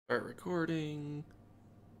Start recording.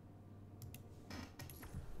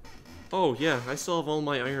 Oh yeah, I still have all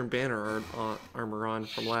my Iron Banner armor on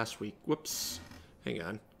from last week. Whoops. Hang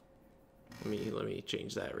on. Let me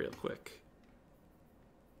change that real quick.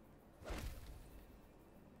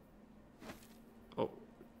 Oh,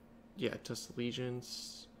 yeah, Test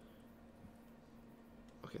Allegiance.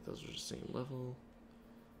 Okay, those are the same level.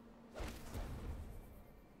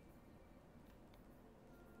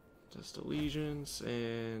 Test Allegiance,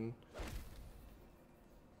 and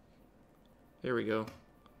there we go.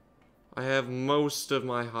 I have most of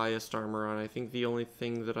my highest armor on. I think the only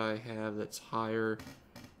thing that I have that's higher...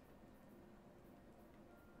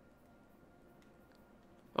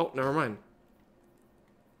 Oh, never mind.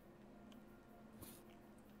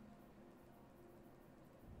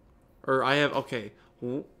 Or I have... Okay.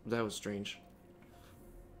 Ooh, that was strange.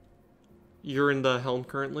 You're in the helm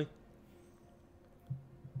currently?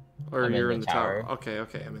 Or I'm you're in the tower. Okay,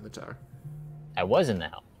 okay, I'm in the tower. I was in the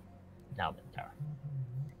helm. Now I'm in the tower.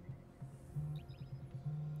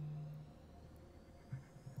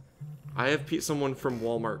 I have someone from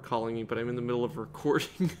Walmart calling me, but I'm in the middle of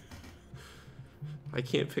recording. I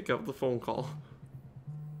can't pick up the phone call.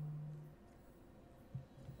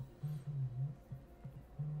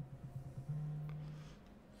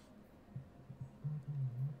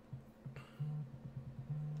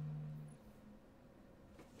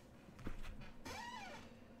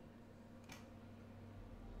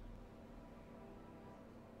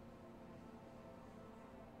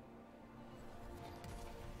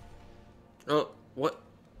 Oh, what?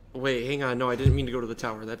 Wait, hang on. No, I didn't mean to go to the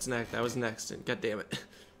tower. That's next. That was next. And God damn it.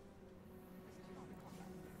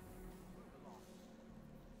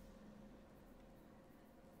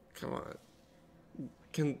 Come on.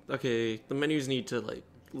 Okay, the menus need to like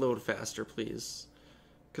load faster, please.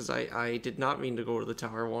 Cause I did not mean to go to the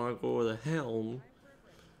tower. I want to go to the helm.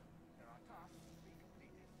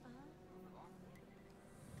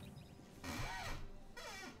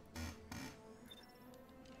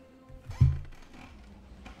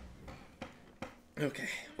 Okay.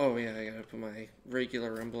 Oh yeah, I gotta put my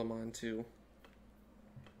regular emblem on too.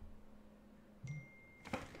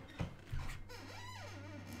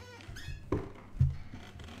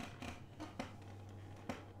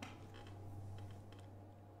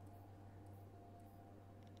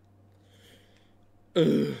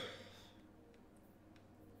 Ugh.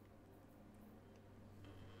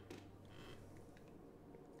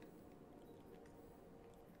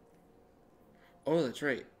 Oh, that's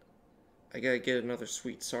right. I gotta get another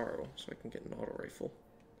Sweet Sorrow so I can get an auto rifle.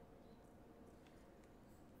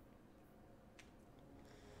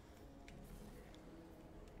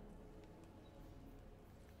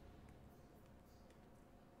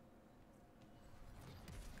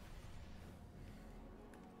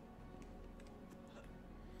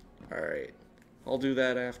 Alright. I'll do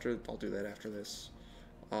that after this.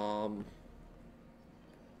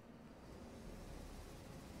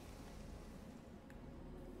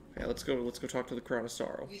 Yeah, let's go talk to the Crown of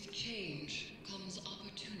Sorrow. With change comes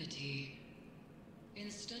opportunity.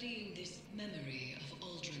 In studying this memory of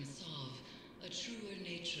Aldrin Sov, a truer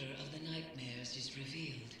nature of the nightmares is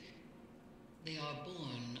revealed. They are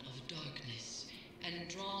born of darkness, and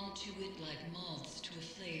drawn to it like moths to a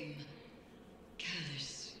flame.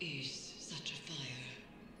 Callus is such a fire.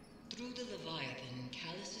 Through the Leviathan,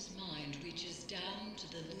 Callus's mind reaches down to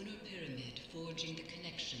the lunar pyramid, forging the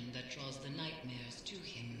connection that draws the nightmares to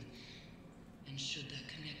him. And should that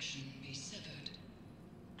connection be severed,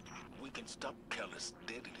 we can stop Callus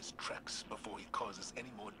dead in his tracks before he causes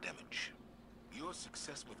any more damage. Your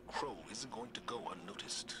success with Crow isn't going to go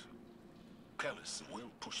unnoticed. Callus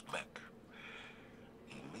will push back.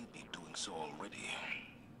 He may be doing so already.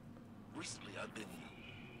 Recently, I've been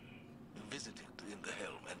visited in the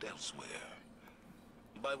Helm and elsewhere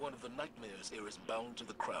by one of the nightmares heirs bound to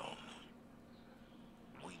the crown.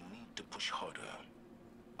 We need to push harder.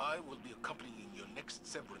 I will be accompanying your next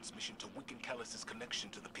severance mission to weaken Callus's connection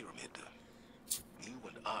to the pyramid. You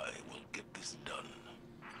and I will get this done.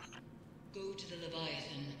 go to the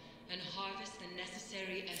Leviathan and harvest the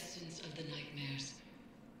necessary essence of the nightmares.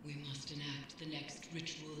 We must enact the next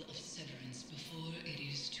ritual of severance before it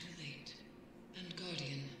is too late. And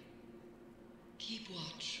Guardian, keep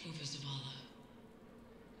watch over Zavala.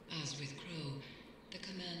 As with Crow, the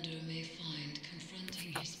Commander may find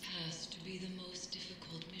confronting his past to be the most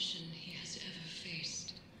difficult mission he has ever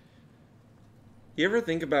faced. You ever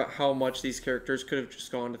think about how much these characters could have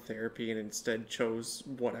just gone to therapy and instead chose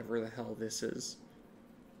whatever the hell this is?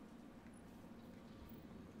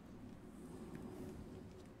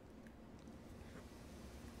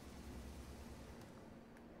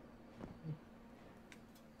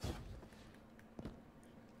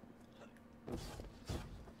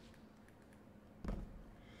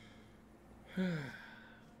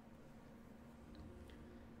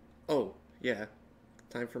 Oh, yeah.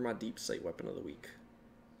 Time for my deep sight weapon of the week.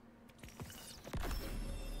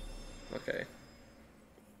 Okay.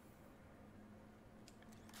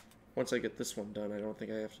 Once I get this one done, I don't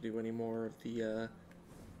think I have to do any more of the,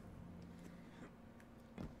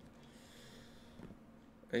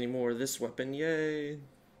 any more of this weapon. Yay!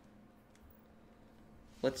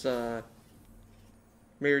 Let's,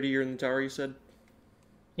 Merity, you're in the tower, you said?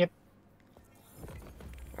 Yep.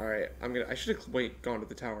 Alright, I should have gone to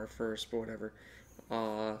the tower first, but whatever.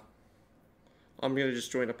 I'm gonna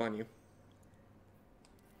just join up on you.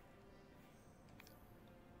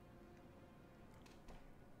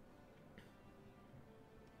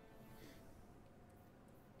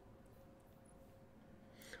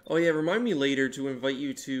 Oh yeah, remind me later to invite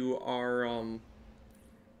you to our,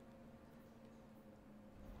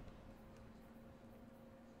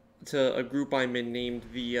 to a group I'm in named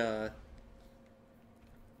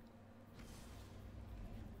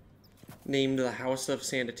named the House of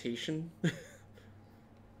Sanitation.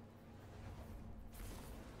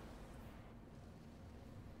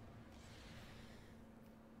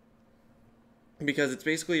 Because it's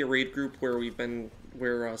basically a raid group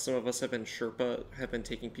where some of us have been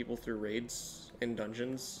taking people through raids and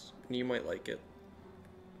dungeons, and you might like it.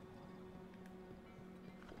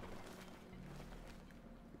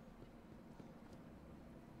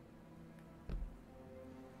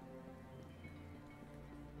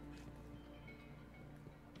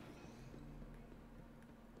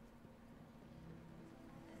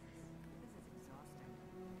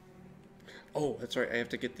 Oh, that's right, I have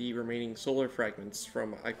to get the remaining solar fragments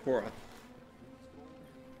from Ikora.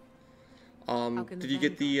 Did you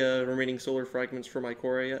get the remaining solar fragments from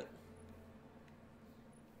Ikora yet?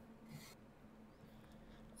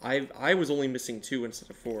 I was only missing 2 instead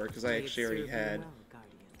of 4, because I actually already had.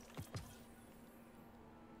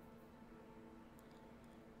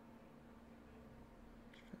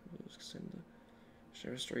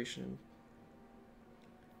 Restoration.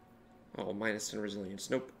 Oh, -10 resilience.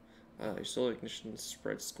 Nope. Your solar ignition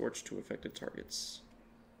spreads scorch to affected targets.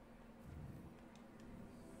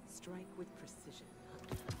 Strike with precision.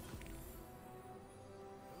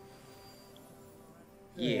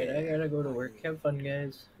 Yeah. Alright, I gotta go to work. Have fun,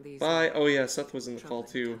 guys. Bye. Oh yeah, Seth was in the call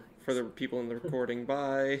too. For the people in the recording.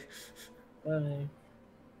 Bye. Bye.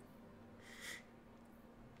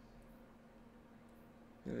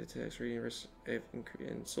 The attacks reading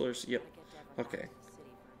and solar. Yep. Okay.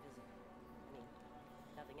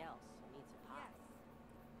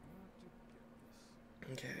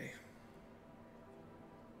 Okay.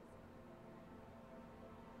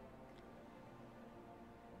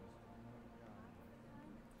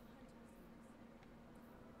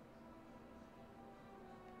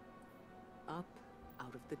 Up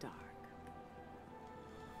out of the dark.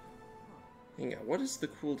 Hang on. What is the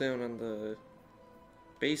cooldown on the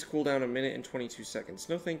base cooldown? 1 minute and 22 seconds.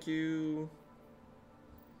 No, thank you.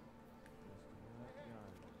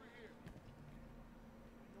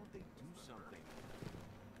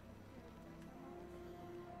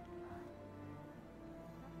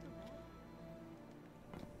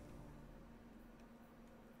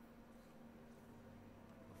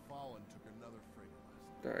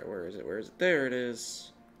 Alright, where is it? Where is it? There it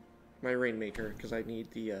is. My Rainmaker, because I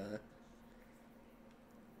need the,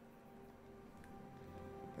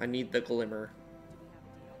 I need the Glimmer.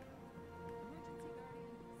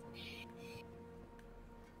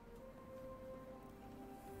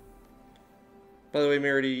 By the way,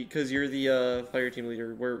 Merity, because you're the, fire team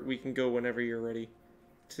leader, we can go whenever you're ready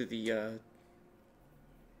to the,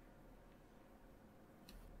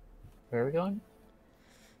 Where are we going?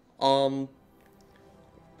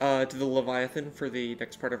 To the Leviathan for the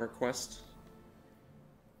next part of our quest.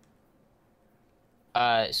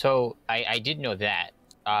 So I did know that.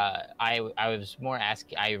 I was more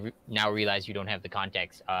asking. Now realize you don't have the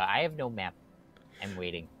context. I have no map. I'm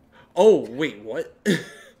waiting. Oh wait, what?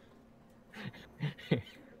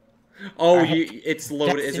 Oh, Right. it's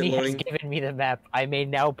loaded. Is it Destiny loading? has given me the map. I may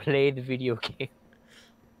now play the video game.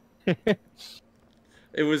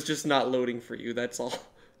 It was just not loading for you. That's all.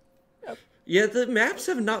 Yep. Yeah, the maps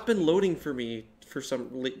have not been loading for me for some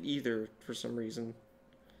reason.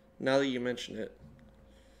 Now that you mention it.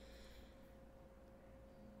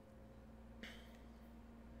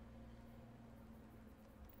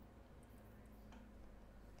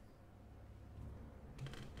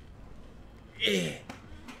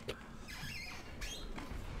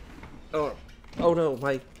 Oh. Oh no,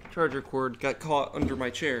 my charger cord got caught under my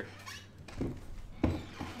chair.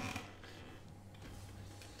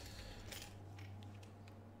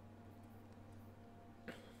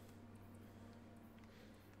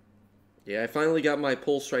 Yeah, I finally got my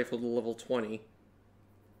pulse rifle to level 20.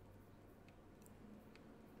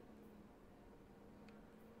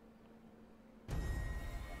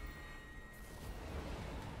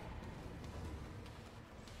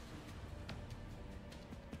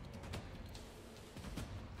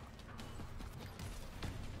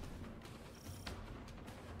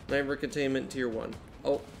 Nightmare containment tier 1.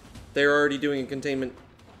 Oh, they're already doing a containment.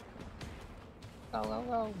 Go, go,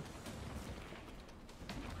 go.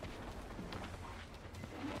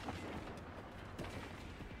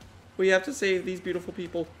 We have to save these beautiful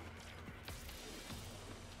people.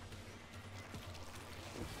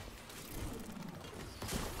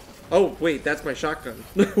 Oh, wait, that's my shotgun.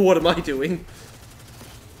 What am I doing?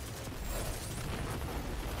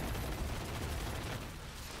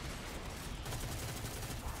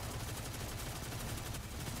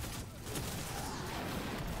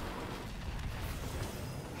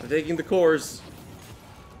 I'm taking the cores.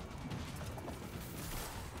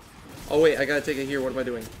 Oh wait, I gotta take it here. What am I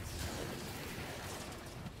doing?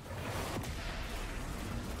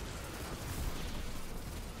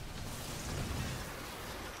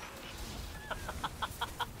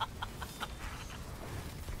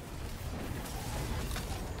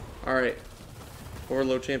 Alright.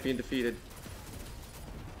 Overload champion defeated.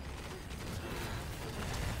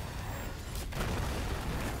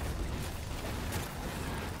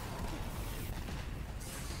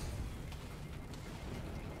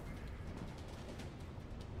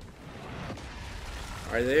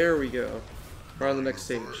 Alright, there we go. We're on the next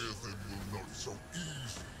stage.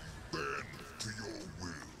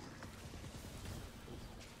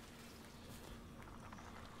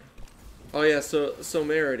 Oh yeah, so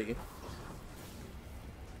Merity.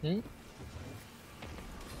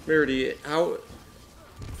 Merity, how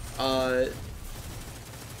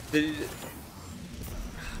did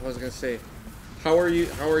I was gonna say, how are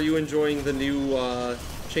you enjoying the new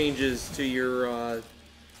changes to your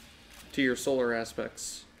solar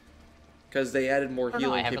aspects? Because they added more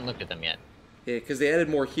healing. I haven't looked at them yet. Yeah, because they added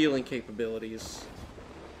more healing capabilities.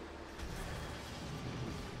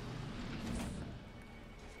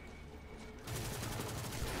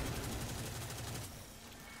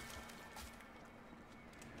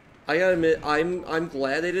 I gotta admit, I'm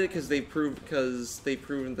glad they did it because they've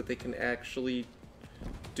proven that they can actually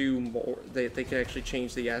do more. They can actually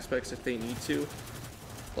change the aspects if they need to,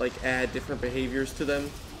 like add different behaviors to them.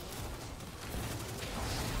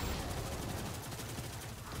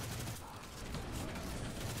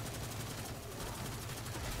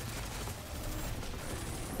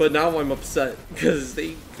 But now I'm upset because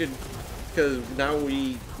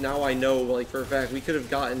now I know, like, for a fact we could have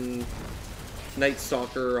gotten Night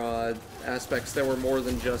Stalker aspects that were more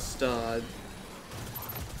than just oh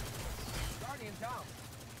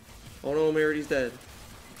no, Merity's dead.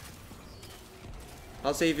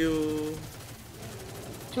 I'll save you.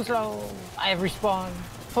 Too slow. I have respawned.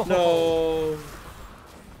 No.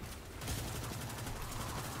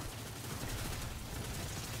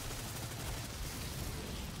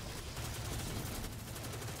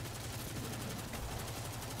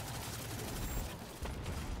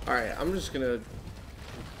 Alright, I'm just gonna...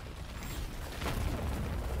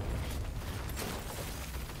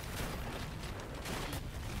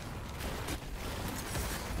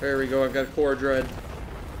 There we go, I've got Core Dread. A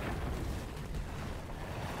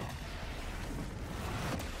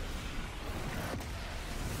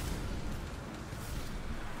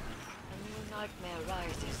new nightmare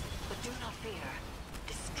rises, but do not fear.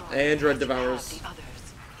 Destroy And Dread as you have devours. the others.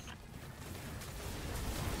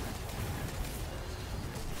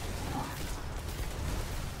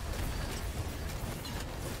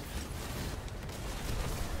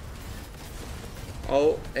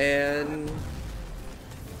 Oh, and...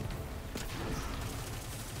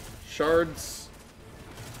 Shards.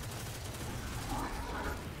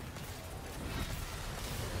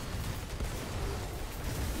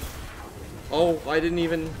 Oh, I didn't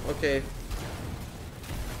even... Okay.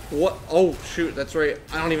 What? Oh, shoot, that's right.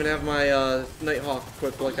 I don't even have my Nighthawk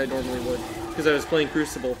equipped like I normally would, because I was playing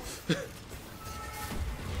Crucible.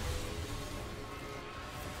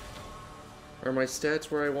 Are my stats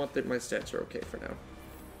where I want them? My stats are okay for now.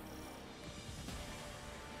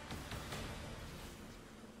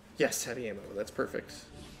 Yes, heavy ammo. That's perfect.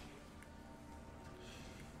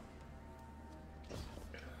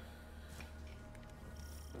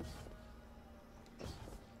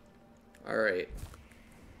 Alright.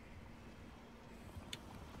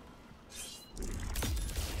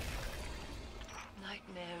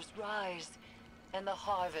 Nightmares rise, and the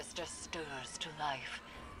harvester stirs to life,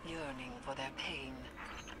 yearning for their pain.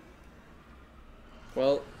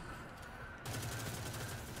 Well.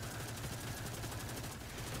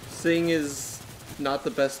 Sing is not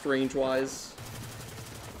the best range-wise.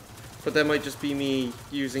 But that might just be me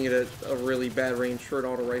using it at a really bad range for an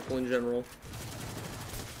auto rifle in general.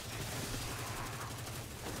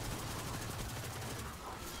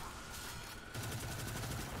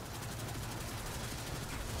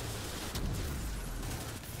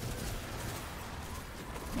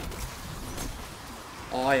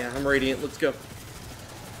 Oh yeah, I'm Radiant, let's go.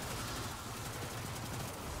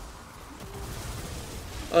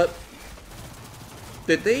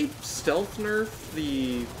 Did they stealth nerf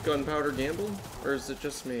the gunpowder gamble? Or is it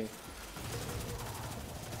just me?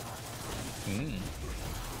 I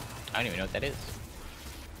don't even know what that is.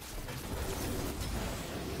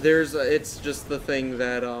 It's just the thing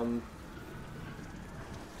that,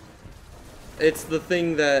 it's the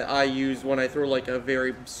thing that I use when I throw, like, a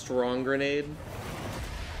very strong grenade.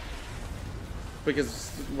 Because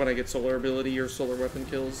when I get solar ability or solar weapon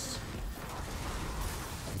kills.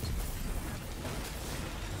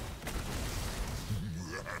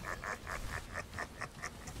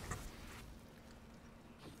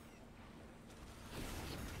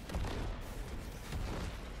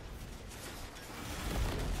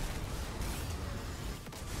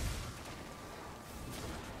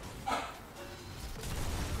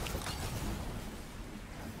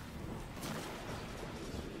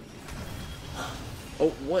 Oh,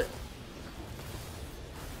 what?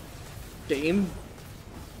 Game?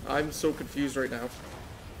 I'm so confused right now.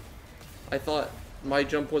 I thought my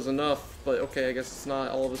jump was enough, but okay, I guess it's not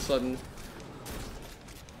all of a sudden.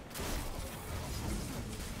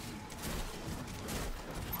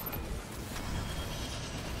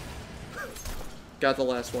 Got the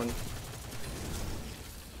last one.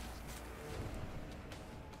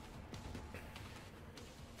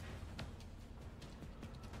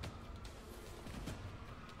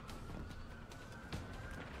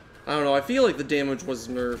 I don't know, I feel like the damage was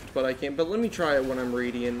nerfed, but I can't. But let me try it when I'm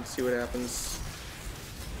Radiant, see what happens.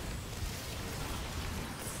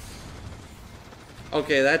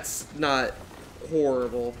 Okay, that's not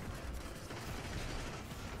horrible.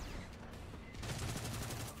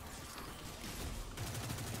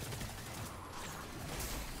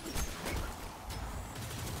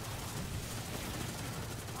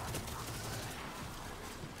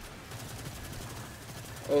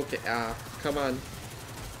 Okay, come on.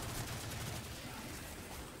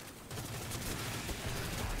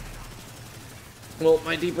 Well,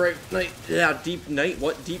 my deep night,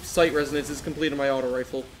 what? Deep sight resonance is complete on my auto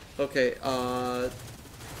rifle. Okay,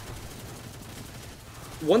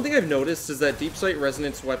 one thing I've noticed is that deep sight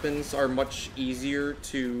resonance weapons are much easier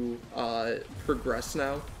to, progress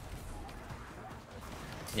now.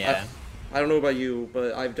 Yeah. I don't know about you,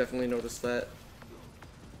 but I've definitely noticed that.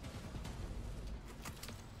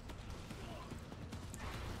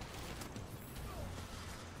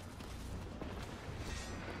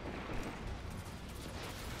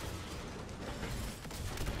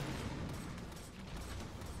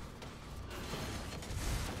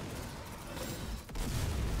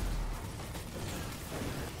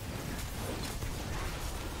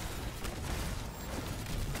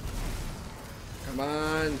 Come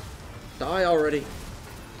on, die already.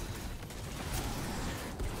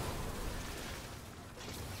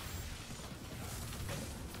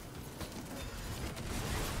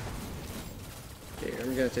 Okay,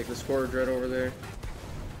 I'm gonna take this forward dread over there.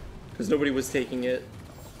 Because nobody was taking it.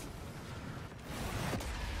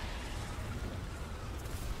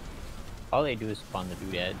 All they do is spawn the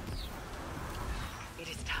doodads. It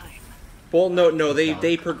is time. Well, no,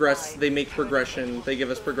 they progress, they make progression, they give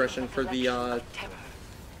us progression for the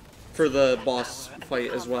boss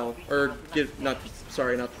fight as well. Or, not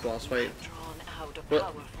the boss fight.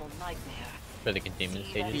 What? For the containment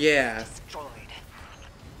stages? Yeah.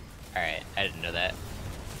 Alright, I didn't know that.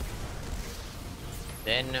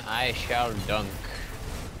 Then I shall dunk.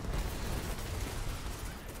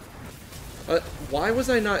 Why was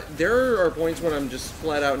I not... There are points when I'm just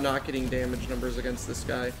flat out not getting damage numbers against this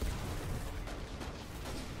guy.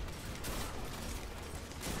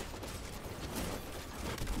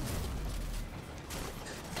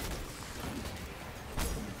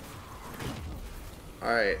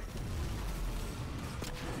 Alright.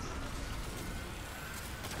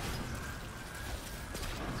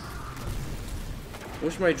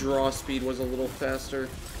 Wish my draw speed was a little faster.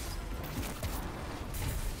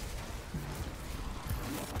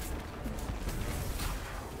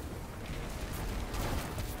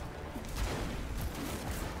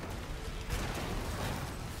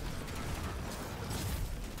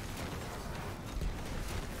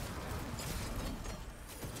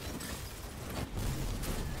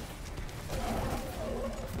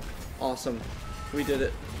 Awesome. We did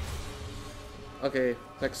it. Okay,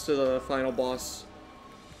 next to the final boss.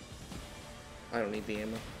 I don't need the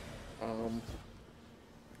ammo.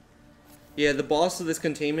 Yeah, the boss of this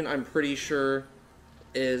containment, I'm pretty sure,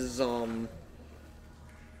 is, a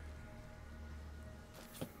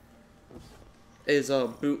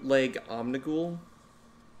bootleg Omnigul.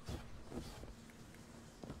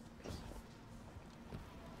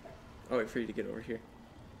 I'll wait for you to get over here.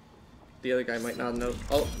 The other guy might not know.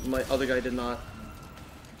 Oh, my other guy did not.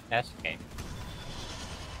 That's okay.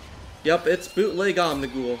 Yep, it's bootleg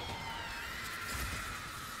Omnigul.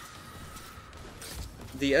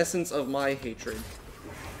 The essence of my hatred.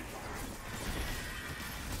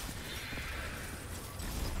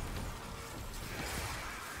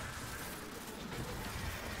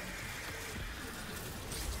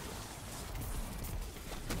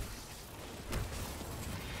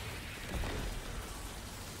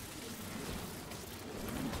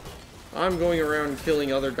 I'm going around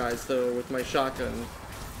killing other guys though with my shotgun,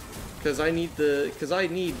 because I need the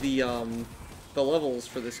levels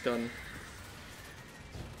for this gun.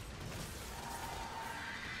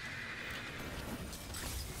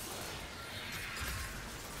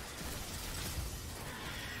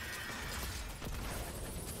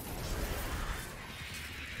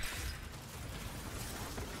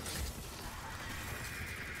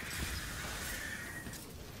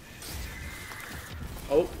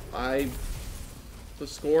 Oh, the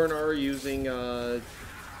Scorn are using,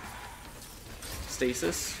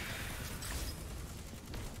 stasis.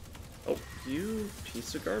 Oh, you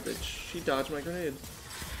piece of garbage. She dodged my grenade.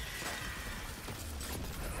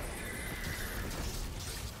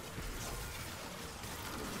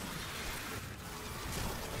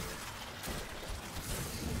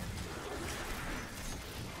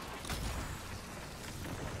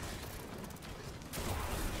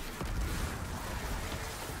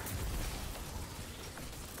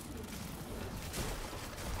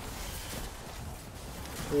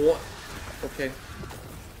 What? Okay.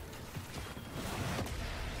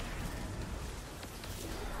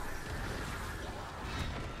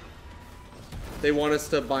 They want us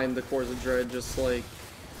to bind the cores of dread, just like...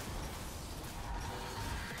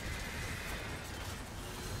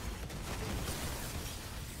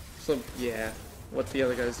 So, yeah. What the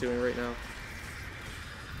other guy's doing right now.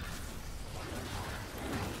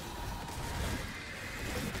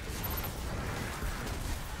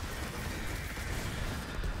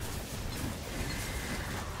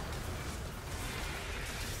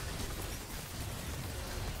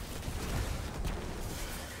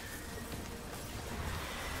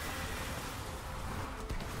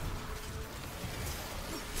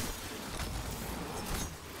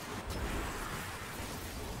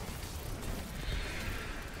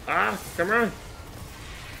 Ah, come on.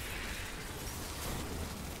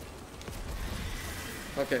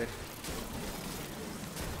 Okay.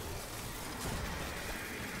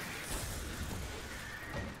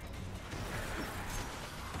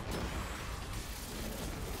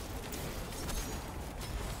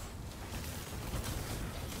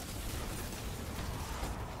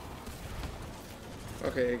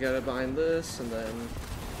 Okay, I gotta bind this, and then...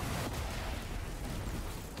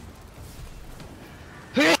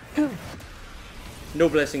 No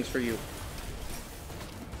blessings for you.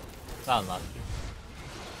 Unlucky.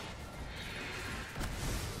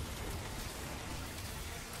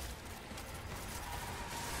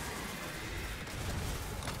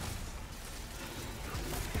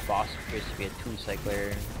 Boss appears to be a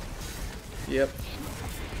two-cycler. Yep.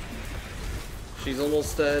 She's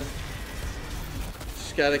almost dead.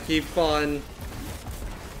 Just gotta keep fun.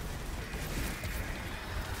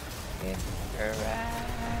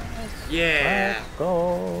 Yeah! Let's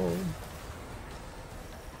go!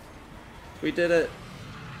 We did it.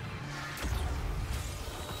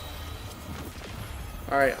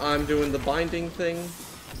 Alright, I'm doing the binding thing.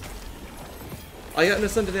 I got an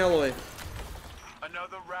Ascendant Alloy.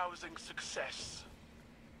 Another rousing success.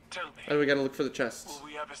 Tell me, And we gotta look for the chests. will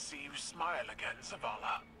we ever see you smile again,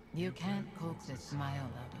 Zavala? You can't coax a smile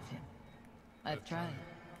out of him. I've tried.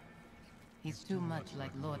 He's too much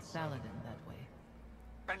like Lord Saladin that way.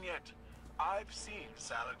 And yet, I've seen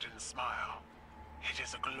Saladin smile. It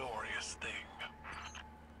is a glorious thing.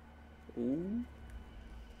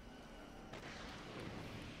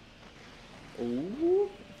 Ooh. Ooh.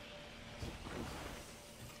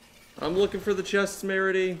 I'm looking for the chests,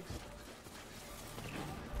 Merity.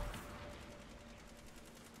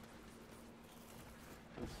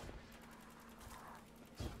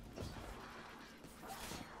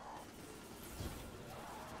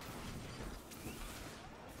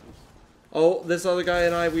 Oh, this other guy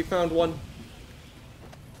and I, we found one.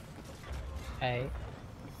 Hey.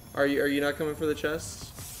 Are you not coming for the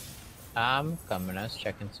chest? I'm coming. I was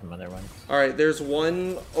checking some other ones. Alright, there's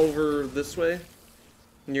one over this way,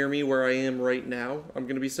 near me where I am right now. I'm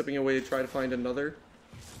gonna be stepping away to try to find another.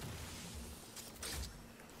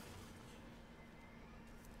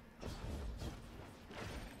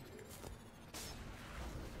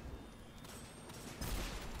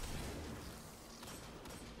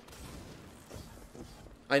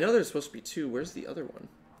 I know there's supposed to be two. Where's the other one?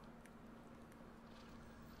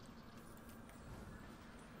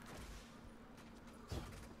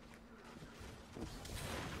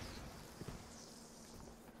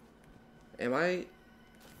 Am I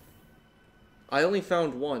only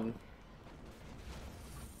found one.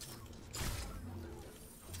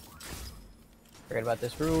 Forget about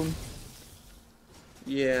this room.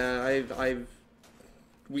 Yeah, I've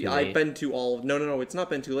been to all of... No, it's not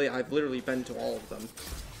been too late. I've literally been to all of them.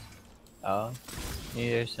 Oh,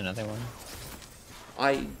 here's another one.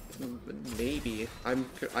 Maybe. I'm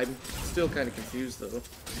still kind of confused though.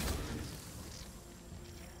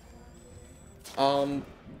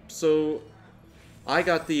 So I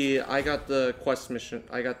got the quest mission.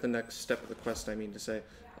 I got the next step of the quest, I mean to say.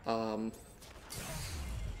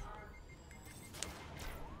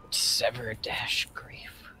 Sever dash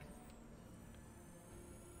grief.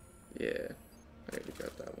 Yeah, I already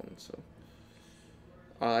got that one, so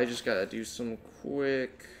I just gotta do some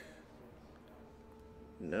quick...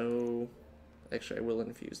 No. Actually, I will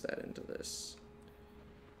infuse that into this.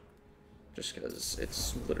 Just because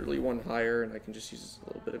it's literally one higher, and I can just use a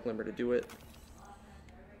little bit of glimmer to do it.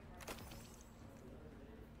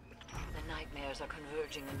 The nightmares are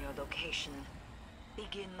converging in your location.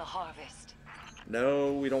 Begin the harvest.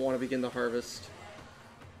 No, we don't want to begin the harvest.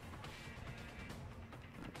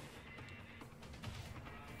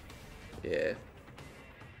 Yeah.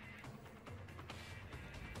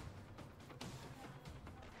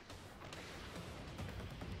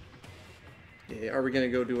 Yeah, are we gonna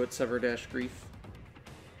go do it, Sever Dash Grief?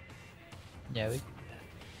 Yeah, we...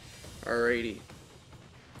 Alrighty.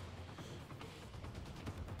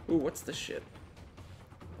 Ooh, what's this shit?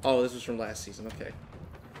 Oh, this was from last season, okay.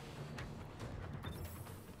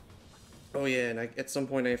 Oh yeah, and at some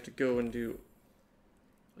point I have to go and do...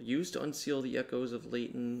 Use to unseal the echoes of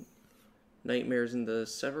latent nightmares in the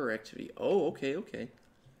Sever activity. Oh, okay, okay.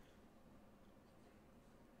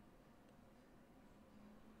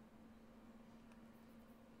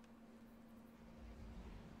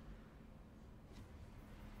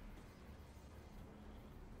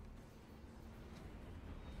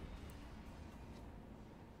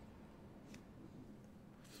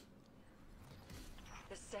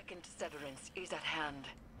 The second severance is at hand.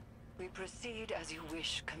 We proceed as you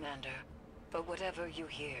wish, Commander. But whatever you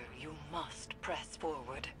hear, you must press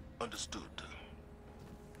forward. Understood.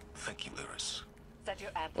 Thank you, Eris. Set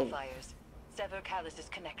your amplifiers. Sever Callus's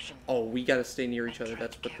connection. Oh, we gotta stay near each other.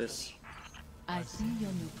 That's what this... I see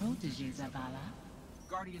your new protege, Zavala.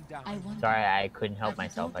 Guardian down. I wonder, Sorry, I couldn't help have you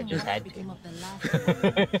myself. I told just them had what became to. of the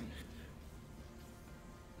last one?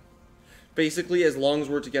 Basically, as long as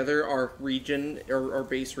we're together, our regen, or our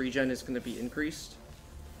base regen is gonna be increased.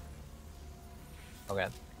 Okay.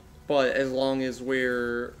 But as long as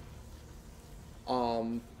we're,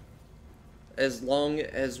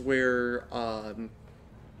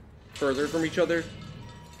 further from each other,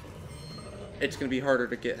 it's gonna be harder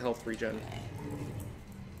to get health regen.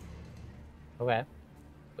 Okay.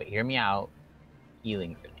 But hear me out.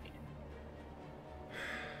 Healing grenade.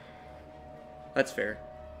 That's fair.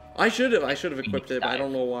 I should have equipped it, but I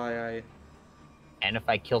don't know why I... And if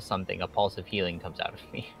I kill something, a pulse of healing comes out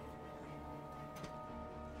of me.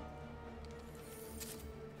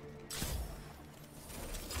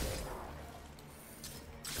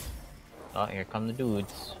 Oh, here come the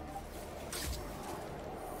dudes.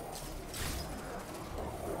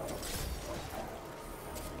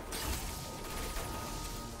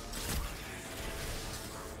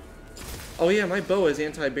 Oh yeah, my bow is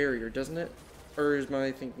anti-barrier, doesn't it? Or is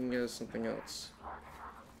my thinking of something else?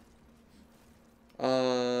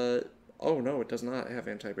 Oh no, it does not have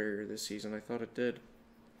anti-barrier this season. I thought it did.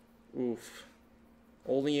 Oof.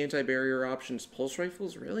 Only anti-barrier options pulse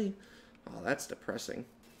rifles? Really? Oh, that's depressing.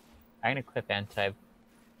 I can equip anti...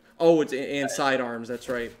 Oh, it's and sidearms, that's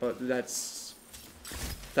right, but that's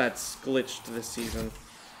glitched this season.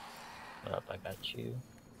 What up, I got you.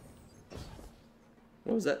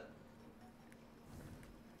 What was that?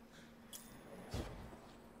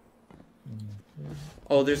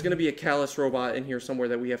 Oh, there's gonna be a Callus robot in here somewhere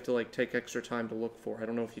that we have to like take extra time to look for. I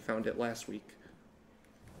don't know if you found it last week.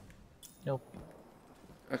 Nope.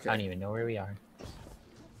 Okay. I don't even know where we are.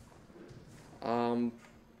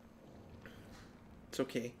 It's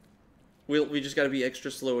okay. We just gotta be extra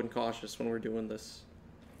slow and cautious when we're doing this.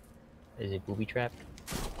 Is it booby trapped?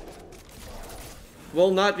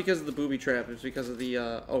 Well, not because of the booby trap. It's because of the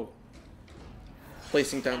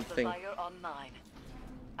placing down the thing. Amplifier online.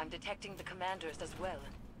 I'm detecting the commanders as well.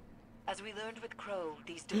 As we learned with Crow,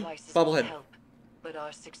 these devices will Bobblehead. help, but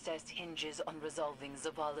our success hinges on resolving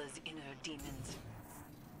Zavala's inner demons.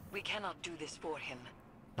 We cannot do this for him,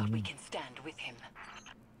 but we can stand with him.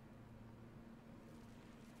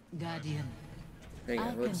 Guardian, Hang how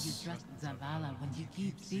on, can you let's. trust Zavala when he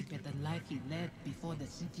keeps secret the life he led before the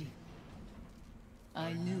city?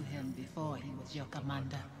 I knew him before he was your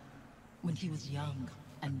commander, when he was young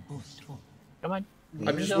and boastful. Come on.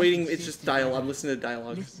 I'm just waiting. It's just dialogue. I'm listening to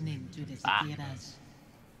dialogue. Listening to the Sekiras.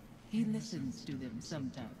 He listens to them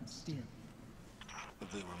sometimes still.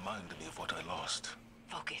 They remind me of what I lost.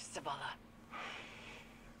 Focus, Zavala.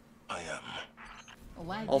 I am.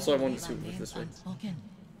 Why Also, I did you wanted to see leave it our this way. names unspoken?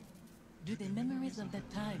 Do the memories of that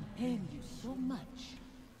time pain you so much?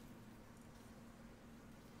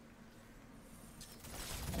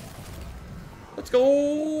 Let's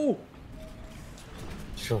go!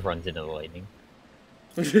 She runs into the lightning.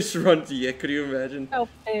 Just run to yeah. Could you imagine?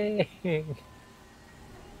 Helping.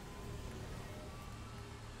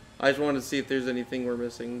 I just wanted to see if there's anything we're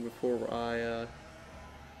missing before I.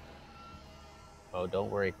 Oh,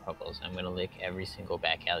 don't worry, Cruggles. I'm gonna lick every single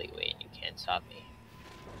back alleyway, and you can't stop me.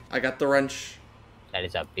 I got the wrench. That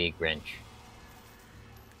is a big wrench.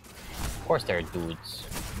 Of course, there are dudes.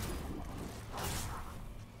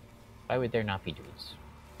 Why would there not be dudes?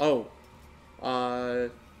 Oh.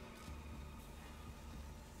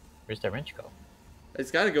 Where's the wrench go?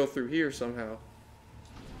 It's got to go through here somehow.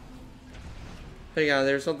 Hang on,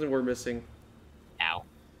 there's something we're missing. Ow.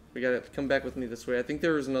 We gotta come back with me this way. I think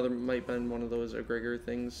there was another, might have been one of those egregor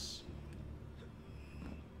things.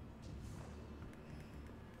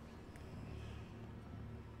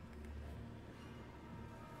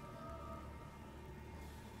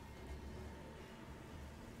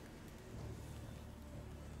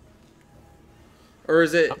 Or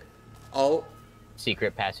is it all?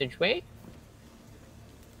 Secret passageway?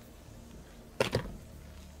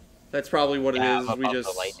 That's probably what it Yeah, is. I'm We above the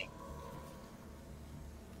just. lightning.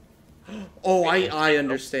 Oh, I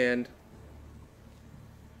understand.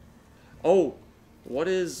 Oh, what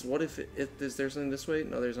if is there something this way?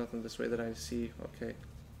 No, there's nothing this way that I see. Okay.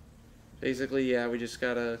 Basically, yeah, we just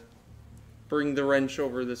gotta bring the wrench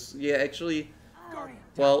over this. Yeah, actually,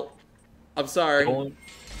 well, I'm sorry. Don't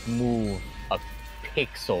move a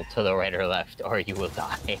pixel to the right or left, or you will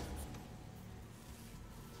die.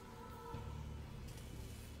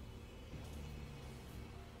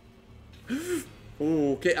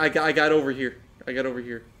 Ooh, okay, I got over here. I got over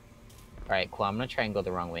here. Alright, cool. I'm gonna try and go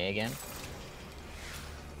the wrong way again.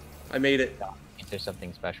 I made it. Is there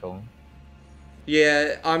something special?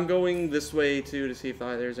 Yeah, I'm going this way too to see if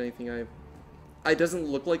there's anything I. It doesn't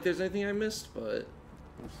look like there's anything I missed, but.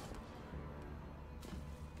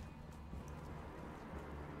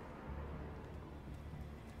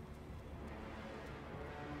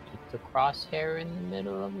 Keep the crosshair in the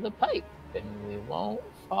middle of the pipe, and we won't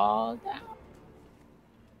fall down.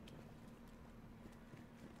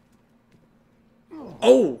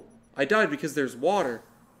 Oh! I died because there's water.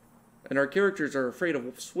 And our characters are afraid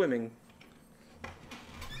of swimming.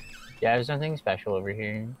 Yeah, there's nothing special over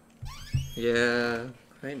here. Yeah,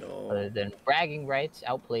 I know. Other than bragging rights,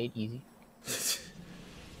 outplayed, easy. Did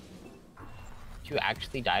you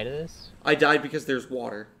actually die to this? I died because there's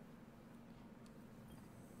water.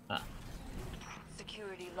 Huh.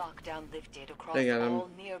 Security lockdown lifted across Hang on, all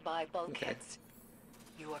nearby bulkheads.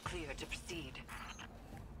 You are clear to proceed.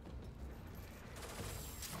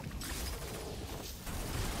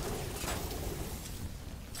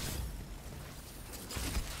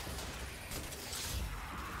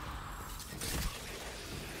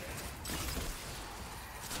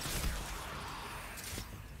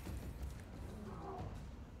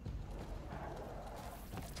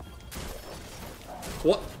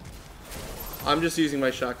 What? I'm just using my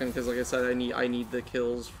shotgun because, like I said, I need the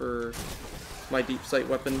kills for my deep sight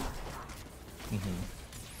weapon.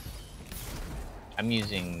 I'm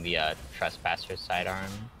using the Trespasser sidearm.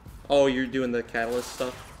 Oh, you're doing the catalyst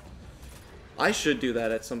stuff? I should do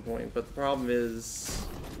that at some point, but the problem is...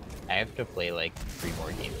 I have to play like 3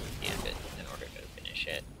 more games of Gambit in order to finish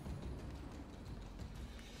it.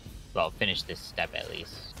 Well, finish this step at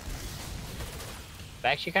least. But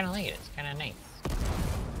I actually kind of like it. It's kind of nice.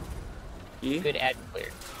 Yeah? Good ad clear.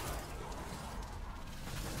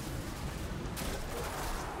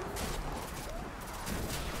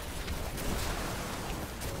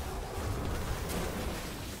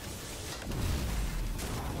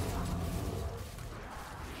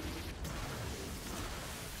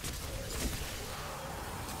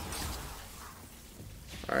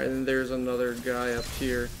 Alright, and there's another guy up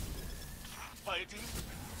here. Fire team,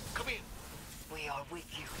 come in. We are with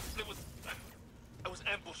you. I was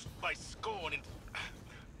ambushed by Scorn and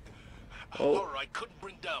Oh. horror I couldn't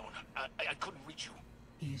bring down. I couldn't reach you.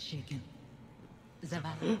 He is shaken.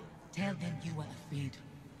 Zavala, tell them you are afraid.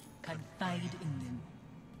 Confide in them.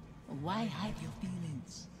 Why hide your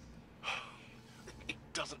feelings? It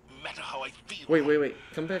doesn't matter how I feel. Wait.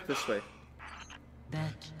 Come back this way.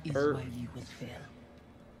 That is Er- why you will fail.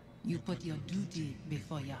 You put your duty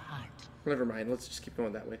before your heart. Never mind. Let's just keep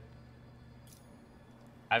going that way.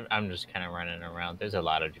 I'm just kind of running around. There's a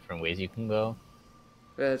lot of different ways you can go.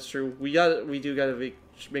 That's true. We do gotta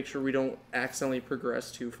make sure we don't accidentally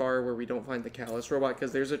progress too far where we don't find the callus robot,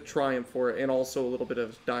 because there's a triumph for it, and also a little bit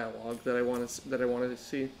of dialogue that I wanted to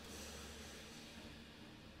see.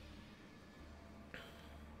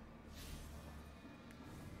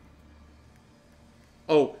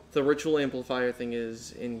 Oh, the ritual amplifier thing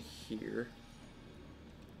is in here.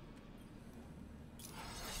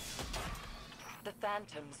 The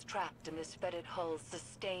phantoms trapped in this fetid hull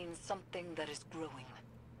sustain something that is growing.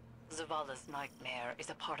 Zavala's nightmare is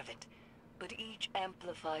a part of it, but each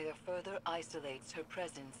amplifier further isolates her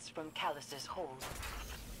presence from Callus's hold.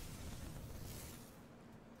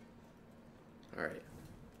 Alright.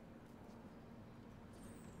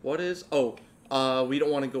 What is... Oh, we don't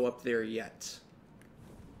want to go up there yet.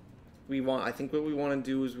 I think what we want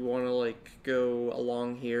to do is we want to, like, go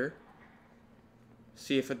along here.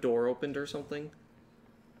 See if a door opened or something.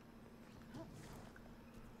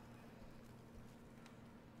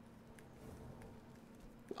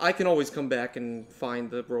 I can always come back and find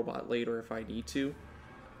the robot later if I need to.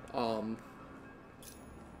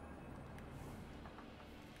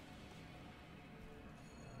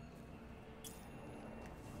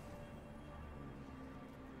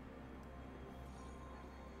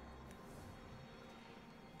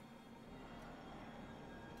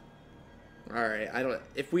 Alright,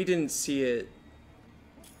 if we didn't see it,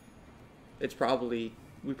 we probably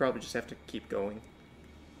just have to keep going.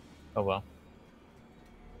 Oh well.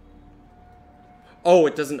 Oh,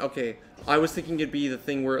 it doesn't, okay. I was thinking it'd be the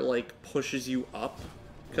thing where it, like, pushes you up,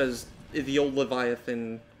 because the old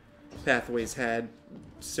Leviathan pathways had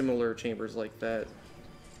similar chambers like that.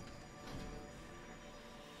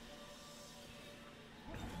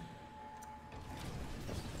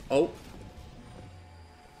 Oh.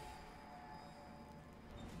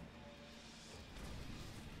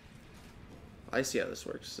 I see how this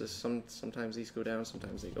works. Sometimes these go down,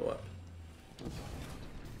 sometimes they go up.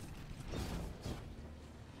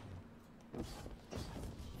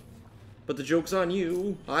 But the joke's on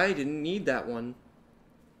you. I didn't need that one.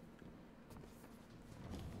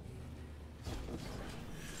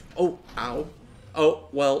 Oh, ow. Oh,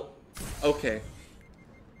 well, okay.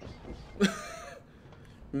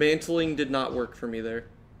 Mantling did not work for me there.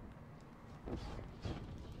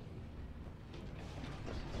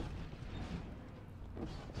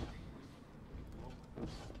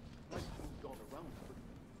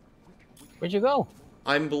 Where'd you go?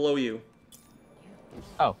 I'm below you.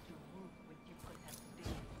 Oh.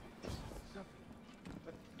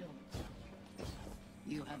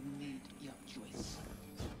 You have made your choice.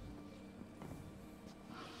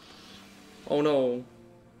 Oh no.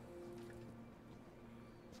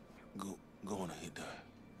 Go on ahead.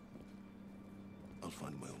 I'll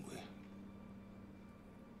find my own way.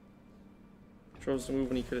 Chose to move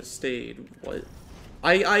when he could have stayed. What?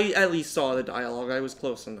 I at least saw the dialogue. I was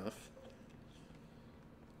close enough.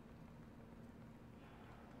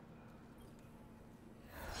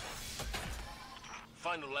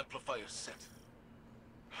 Final amplifier set.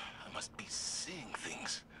 I must be seeing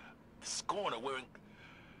things. The Scorn are wearing...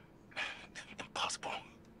 Impossible.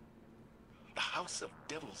 The House of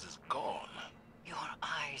Devils is gone. Your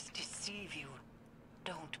eyes deceive you.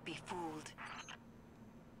 Don't be fooled.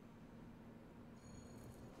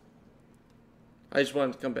 I just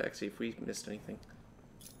wanted to come back, see if we missed anything.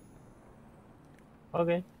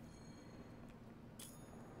 Okay.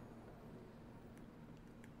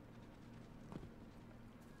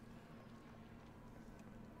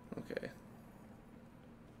 Okay.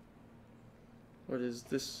 What is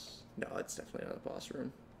this? No, it's definitely not a boss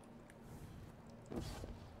room.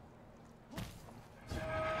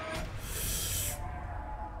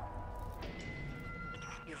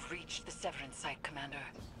 You've reached the Severance site, Commander.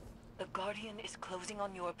 The Guardian is closing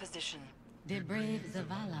on your position. The brave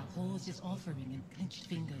Zavala holds his offering in clenched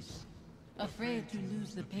fingers. Afraid to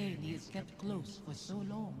lose the pain he has kept close for so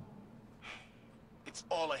long. It's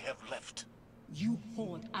all I have left. You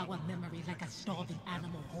hoard our memory like a starving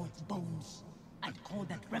animal hoards bones. I'd call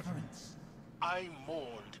that reverence. I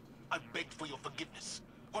mourned. I begged for your forgiveness.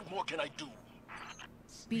 What more can I do?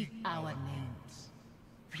 Speak our names.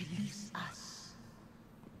 Release us.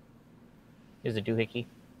 Here's a doohickey.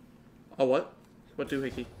 Oh, what? What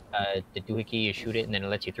doohickey? The doohickey, you shoot it and then it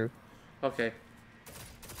lets you through. Okay.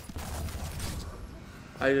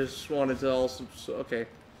 I just wanted to also... Okay.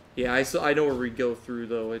 Yeah, I know where we go through,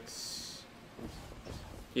 though. It's...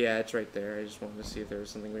 Yeah, it's right there. I just wanted to see if there was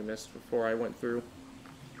something we missed before I went through.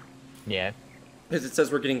 Yeah. Because it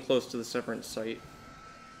says we're getting close to the severance site.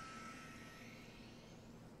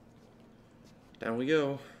 Down we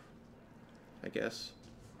go. I guess.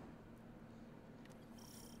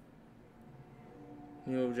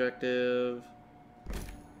 New objective.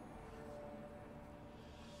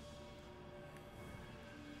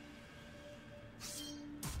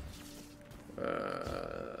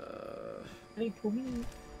 Hey, to me.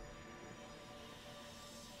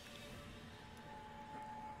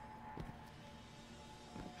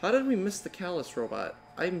 How did we miss the Callus robot?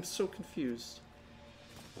 I'm so confused.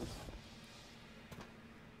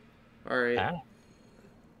 Alright. Ah.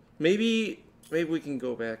 Maybe we can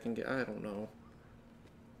go back and get... I don't know.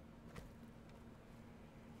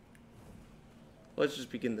 Let's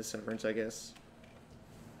just begin the severance, I guess.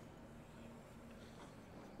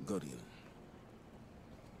 Guardian.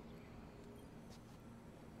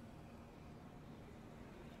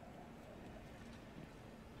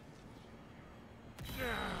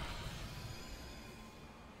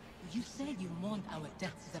 You said you mourned our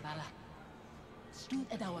deaths, Zavala. Stood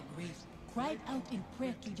at our graves, cried out in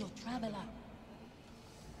prayer to your traveler.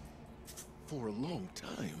 For a long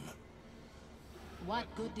time. What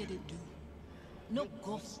good did it do? No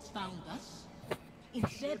ghosts found us.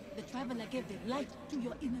 Instead, the traveler gave the light to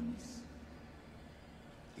your enemies.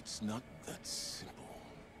 It's not that simple.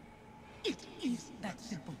 It is that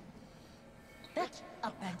simple. That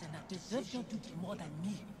abandoner deserves your duty more than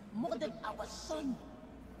me, more than our son.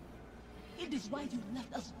 It is why you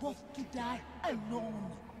left us both to die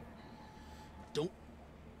alone. Don't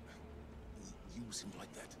use him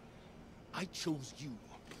like that. I chose you.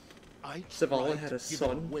 I Zavala tried had to a give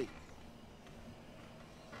son? away.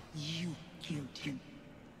 You killed him,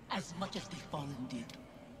 as much as the Fallen did.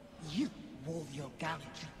 You wove your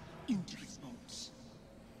gallantry into his bones.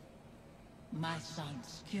 My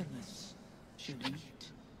son's killers should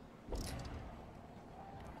eat.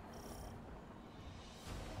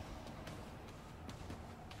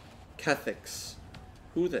 Kethics.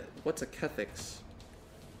 What's a Kethics?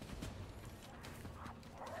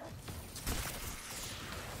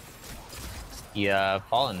 The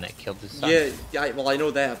Fallen that killed his son. Yeah, well I know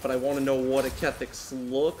that, but I want to know what a Kethics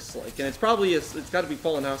looks like. And it's probably, it's got to be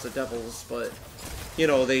Fallen House of Devils, but, you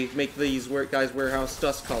know, they make these guys warehouse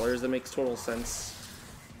dust colors, that makes total sense.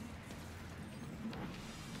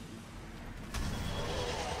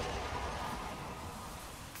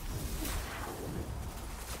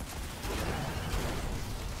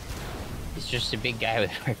 He's just a big guy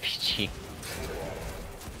with an RPG.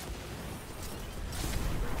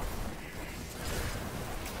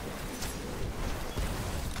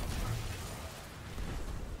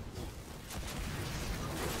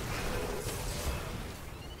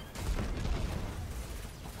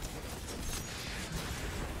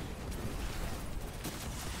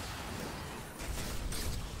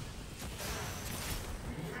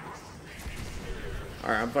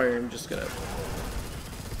 Alright, I'm firing, I'm just gonna... A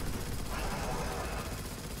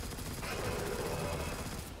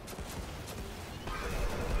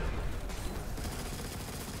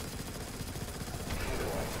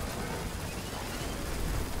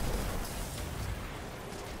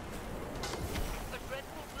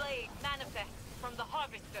dreadful blade manifests from the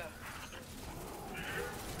harvester.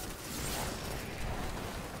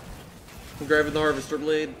 I'm grabbing the harvester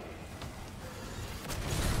blade.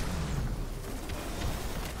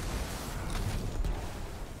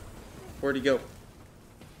 Where'd he go?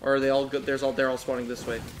 Or are they all good? They're all spawning this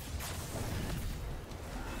way.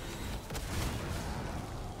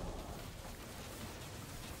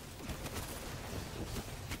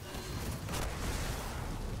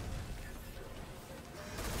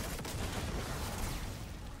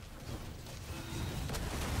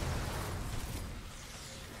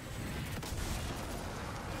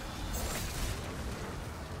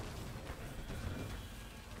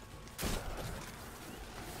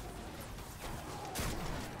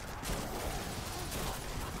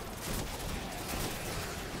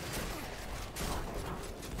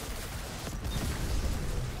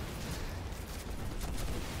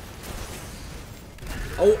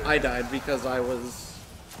 Oh, I died because I was...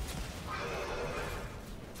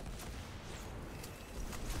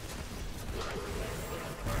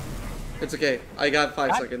 It's okay. I got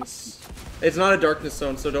 5 seconds. It's not a darkness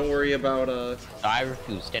zone, so don't worry about, I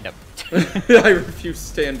refuse. Stand up. I refuse to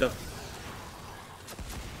stand up.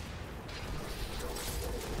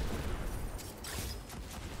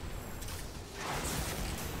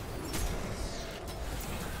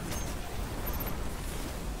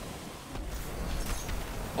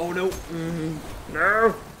 Oh no.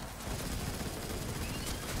 No!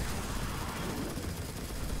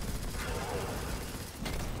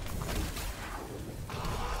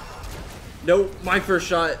 Nope, my first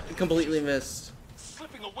shot completely missed.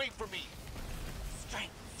 Slipping away from me.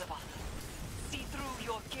 Strength, Zavala. See through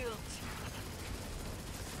your guilt.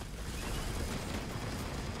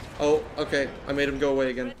 Oh, okay. I made him go away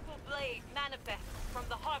again. Dreadful blade manifests from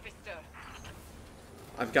the harvester.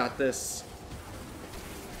 I've got this.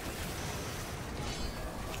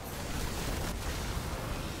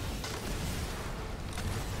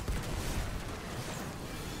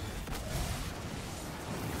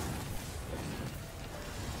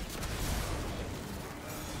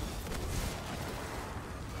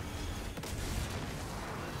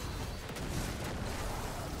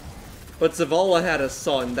 But Zavala had a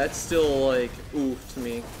son. That's still, like, oof to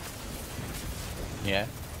me. Yeah.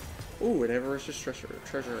 Ooh, an avaricious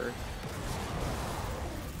treasurer.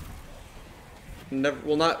 Never,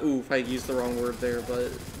 well, not oof. I used the wrong word there,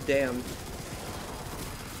 but damn.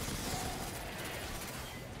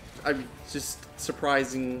 I'm just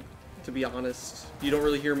surprising, to be honest. You don't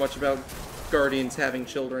really hear much about Guardians having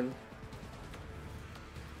children.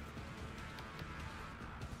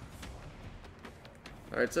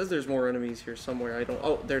 Alright, it says there's more enemies here somewhere. I don't...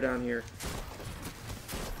 Oh, they're down here.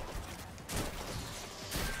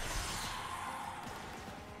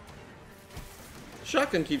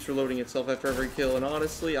 Shotgun keeps reloading itself after every kill, and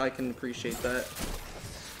honestly, I can appreciate that.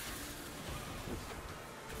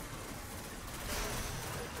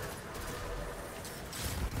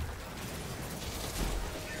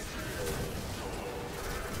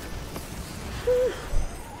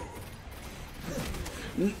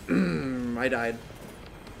 I died.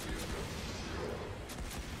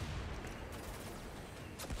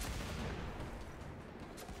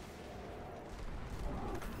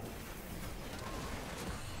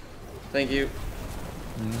 Thank you.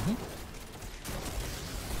 Mm-hmm.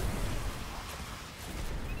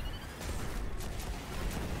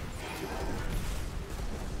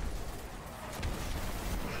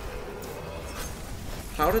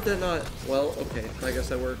 How did that not... Well, okay. I guess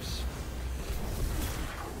that works.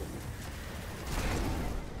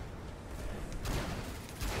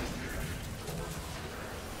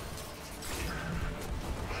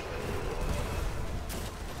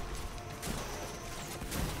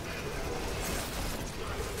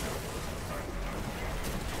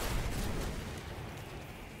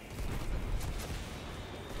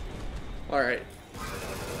 Alright.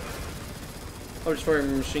 I'm just firing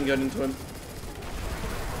a machine gun into him.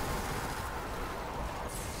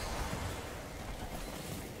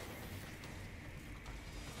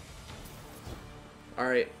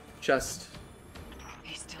 Alright, chest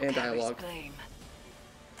He still and carries dialogue. blame.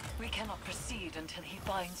 We cannot proceed until he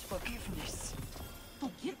finds forgiveness.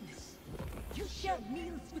 Forgiveness? You share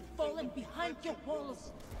meals with fallen behind your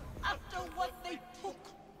walls after what they took.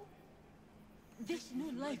 This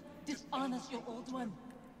new life dishonors your old one.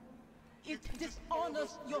 It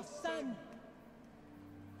dishonors your son.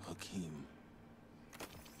 Hakim.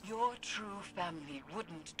 Your true family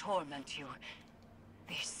wouldn't torment you.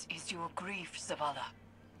 This is your grief, Zavala.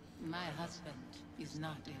 My husband is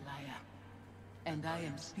not a liar, and I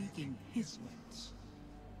am speaking his words.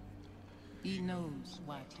 He knows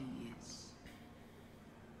what he is.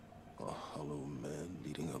 A hollow man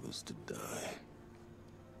leading others to die.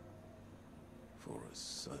 For a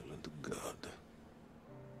silent god.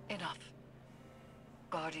 Enough.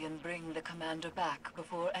 Guardian, bring the commander back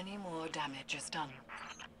before any more damage is done.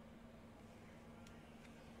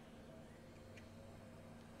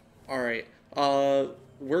 Alright.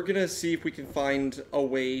 We're gonna see if we can find a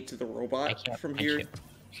way to the robot from here.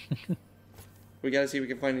 We gotta see if we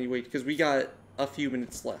can find any way, because we got a few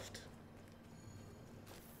minutes left.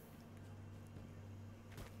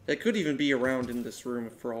 It could even be around in this room,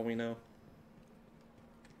 for all we know.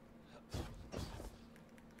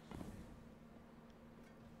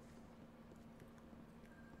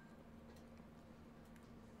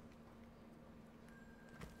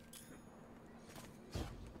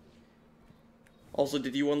 Also,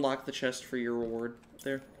 did you unlock the chest for your reward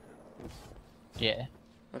there? Yeah.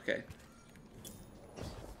 Okay.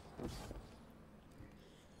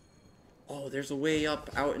 Oh, there's a way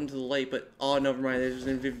up out into the light, but... Oh, never mind. There's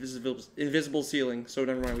an invisible ceiling, so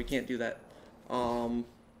never mind. We can't do that.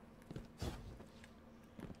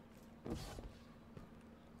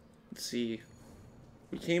 see.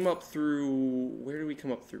 We came up through... Where did we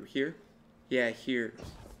come up through? Here? Yeah, here.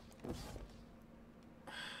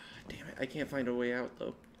 Damn it, I can't find a way out,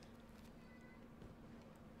 though.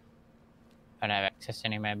 I don't have access to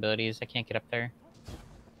any of my abilities. I can't get up there.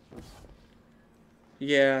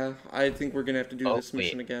 Yeah, I think we're gonna have to do Oh, this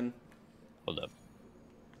mission wait. again. Hold up.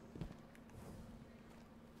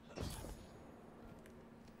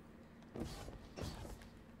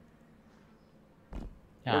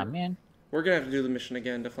 Aw, man. We're gonna have to do the mission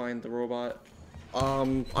again to find the robot.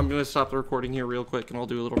 I'm gonna stop the recording here real quick and I'll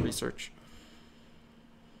do a little research.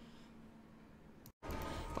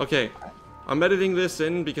 Okay, I'm editing this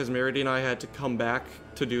in because Meredy and I had to come back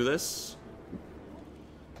to do this.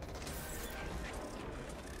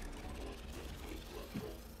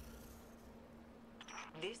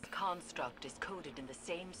 This construct is coded in the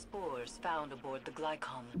same spores found aboard the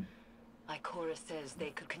Glycom. Ikora says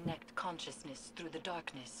they could connect consciousness through the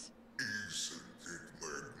darkness. Isn't it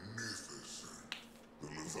magnificent? The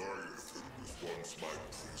Leviathan was once my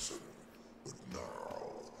prison, but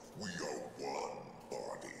now we are one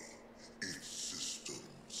body. Its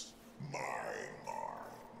systems, my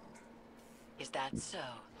mind. Is that so?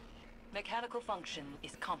 Mechanical function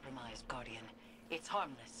is compromised, Guardian. It's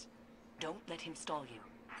harmless. Don't let him stall you.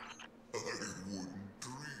 I wouldn't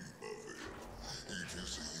dream of it. It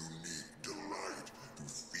is a unique delight to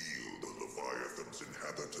feel the Leviathan's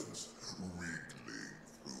inhabitants wriggling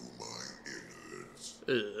through my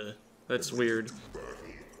innards. That's weird. Battle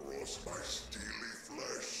across my steely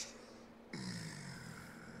flesh.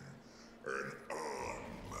 An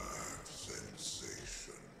unmatched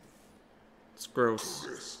sensation. It's gross.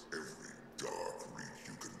 Caress every dark reach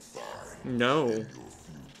you can find. No. In your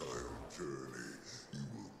futile journey, you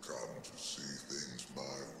will come to see things my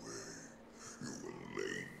way. You will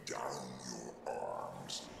lay down your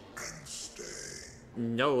arms and stay.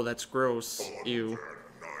 No, that's gross. Ew. That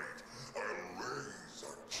night, I'll raise a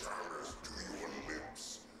chalice to your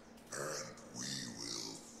lips, and we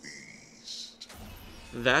will feast.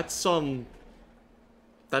 That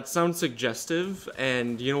sounds suggestive,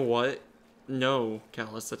 and you know what? No,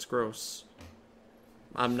 Callus, that's gross.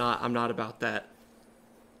 I'm not about that.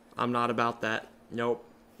 I'm not about that. Nope.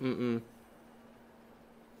 Mm-mm.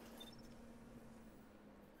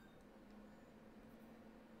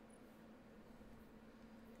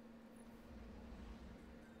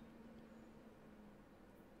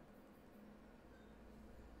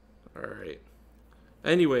 Alright.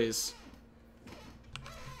 Anyways.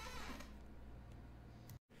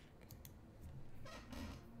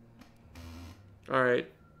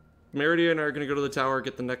 Alright. Meredy and I are gonna go to the tower,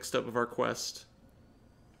 get the next step of our quest.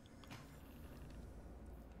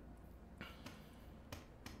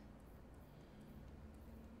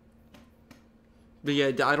 But yeah,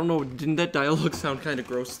 I don't know, didn't that dialogue sound kind of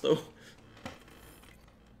gross, though?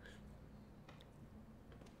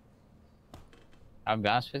 I'll be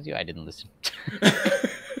honest with you, I didn't listen.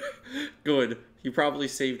 Good. You probably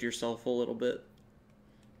saved yourself a little bit.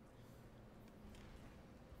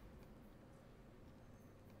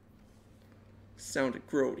 Sounded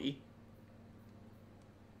grody.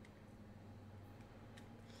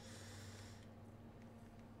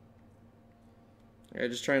 Yeah,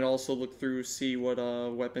 just trying to also look through, see what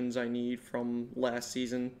weapons I need from last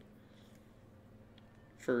season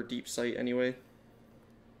for deep sight anyway.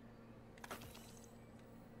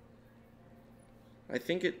 I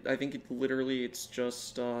think it literally it's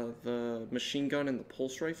just the machine gun and the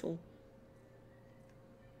pulse rifle.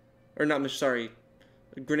 Or not, sorry,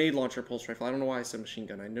 grenade launcher, pulse rifle. I don't know why I said machine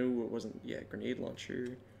gun. I knew it wasn't. Yeah, grenade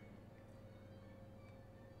launcher.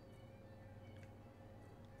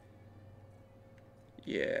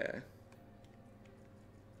 Yeah.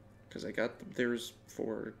 Because I got there's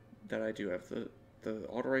 4 that I do have the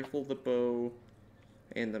auto rifle, the bow,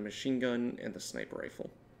 and the machine gun and the sniper rifle.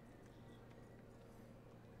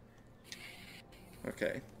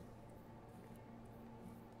 Okay.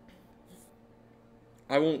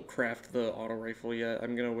 I won't craft the auto rifle yet.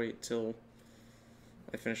 I'm gonna wait till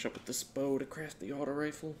I finish up with this bow to craft the auto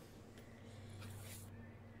rifle.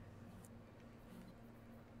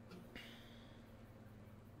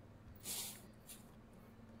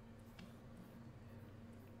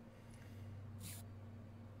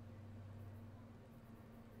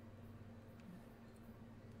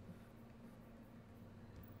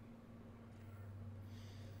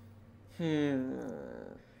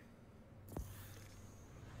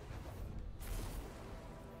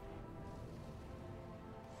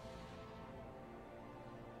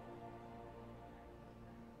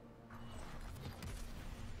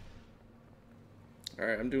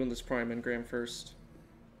 Alright, I'm doing this prime engram first.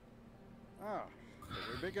 Ah, So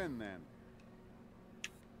we begin then.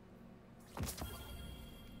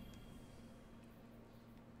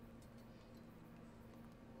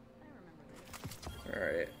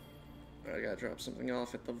 Alright. I gotta drop something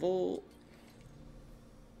off at the vault.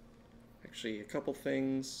 Actually, a couple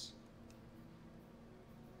things.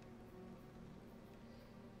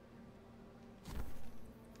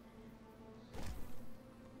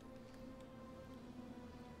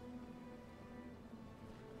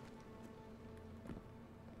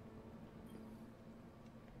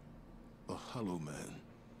 A hollow man,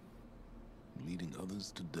 leading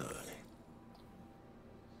others to die.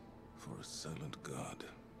 For a silent god.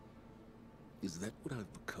 Is that what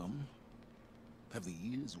I've become? Have the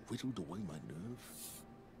years whittled away my nerve?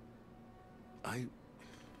 I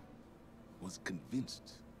was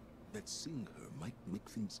convinced that seeing her might make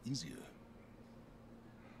things easier.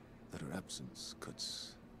 That her absence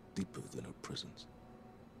cuts deeper than her presence.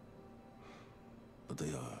 But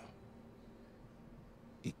they are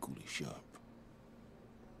equally sharp.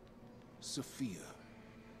 Sophia.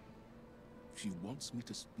 She wants me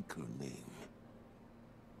to speak her name.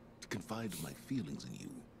 To confide my feelings in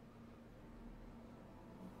you.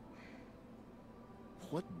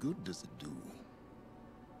 What good does it do?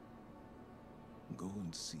 Go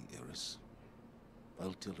and see Eris.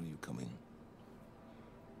 I'll tell her you're coming.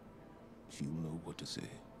 She'll know what to say.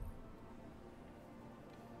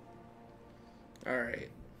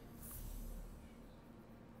 Alright.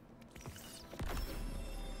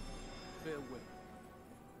 Farewell.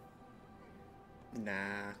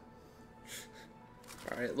 Nah.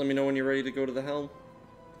 Alright, let me know when you're ready to go to the helm.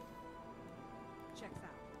 Checks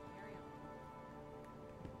out. Carry on.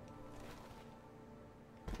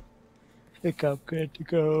 Think I'm good to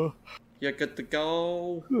go. You good to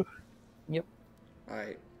go? Yep.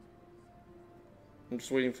 Alright. I'm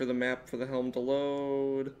just waiting for the map for the helm to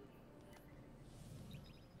load.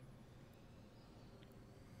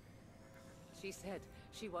 She said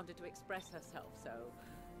she wanted to express herself, so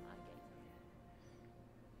I gave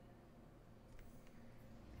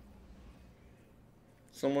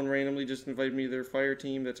Someone randomly just invited me to their fire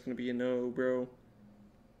team. That's gonna be a no, bro.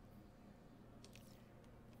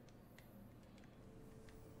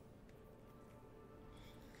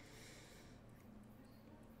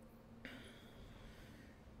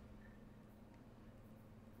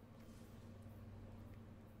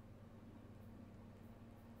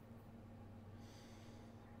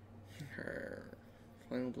 Her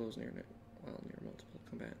final blows near while near multiple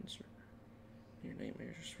combatants. Near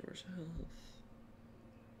nightmares restores health.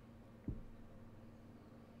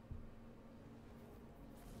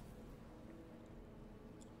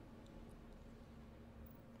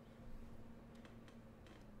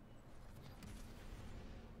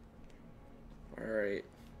 Alright.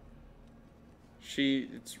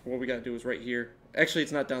 It's what we gotta do is right here. Actually,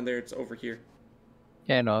 it's not down there, it's over here.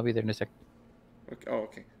 Yeah, no, I'll be there in a sec. Okay. Oh,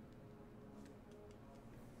 okay.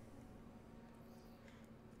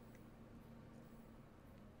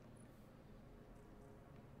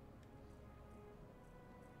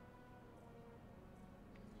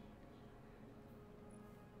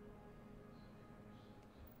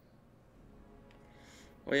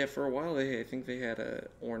 Oh yeah, for a while I think they had a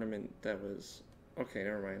ornament that was... Okay,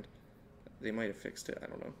 never mind. They might have fixed it, I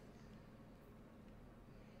don't know.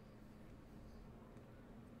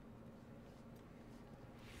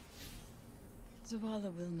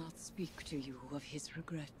 Zavala will not speak to you of his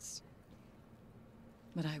regrets.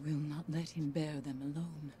 But I will not let him bear them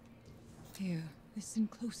alone. Here, listen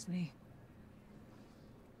closely.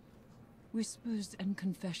 Whispers and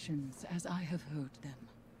confessions as I have heard them.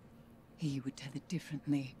 He would tell it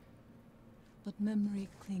differently. But memory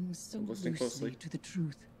clings so Listening loosely closely. to the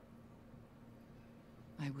truth.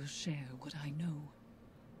 I will share what I know.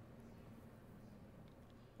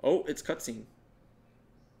 Oh, it's cutscene.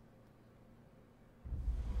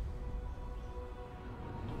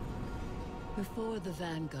 Before the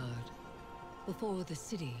Vanguard, before the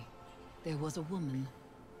city, there was a woman.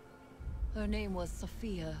 Her name was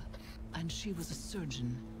Sophia, and she was a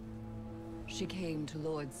surgeon. She came to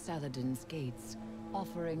Lord Saladin's gates,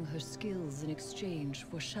 offering her skills in exchange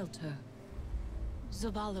for shelter.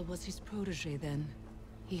 Zavala was his protege then.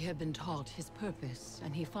 He had been taught his purpose,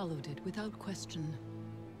 and he followed it without question.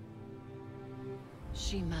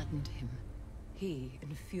 She maddened him. He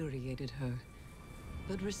infuriated her.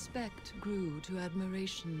 But respect grew to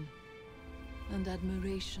admiration, and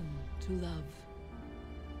admiration to love.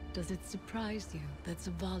 Does it surprise you that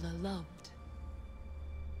Zavala loved?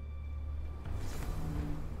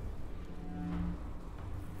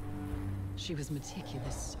 She was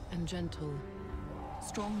meticulous and gentle,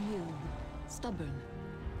 strong-willed, stubborn.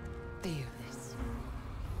 fearless.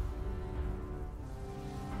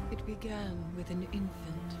 It began with an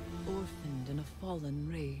infant, orphaned in a fallen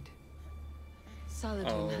raid.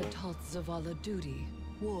 Saladin had taught Zavala duty,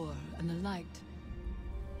 war, and the light.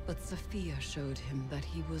 But Sophia showed him that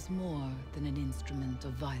he was more than an instrument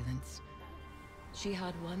of violence. She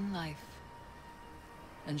had one life,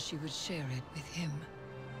 and she would share it with him.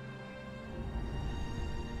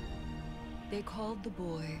 They called the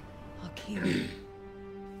boy Hakim.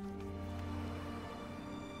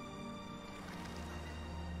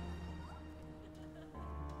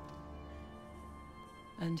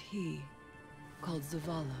 And he called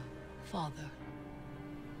Zavala father.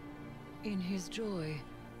 In his joy,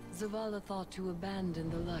 Zavala thought to abandon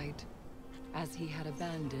the light, as he had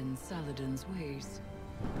abandoned Saladin's ways.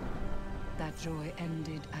 That joy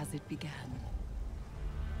ended as it began,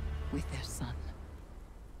 with their son.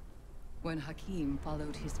 When Hakim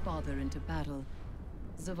followed his father into battle,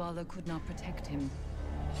 Zavala could not protect him,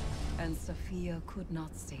 and Sophia could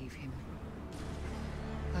not save him.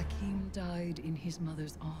 Hakim died in his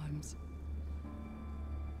mother's arms.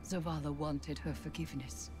 Zavala wanted her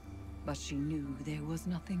forgiveness, but she knew there was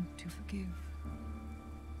nothing to forgive.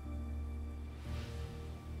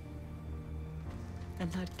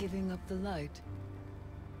 And that giving up the light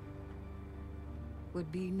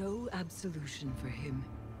would be no absolution for him.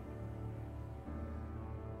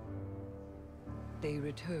 They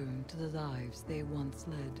returned to the lives they once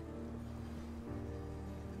led.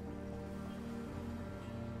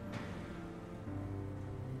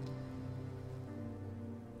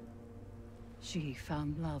 She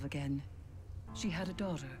found love again. She had a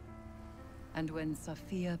daughter. And when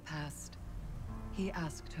Sophia passed, he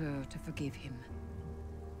asked her to forgive him.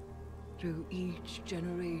 Through each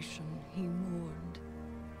generation, he mourned.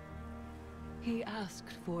 He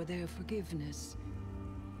asked for their forgiveness.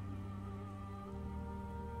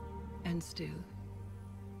 And still,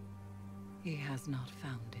 he has not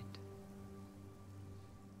found it.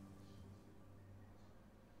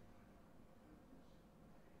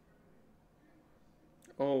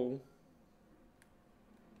 Oh.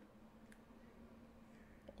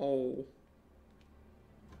 Oh.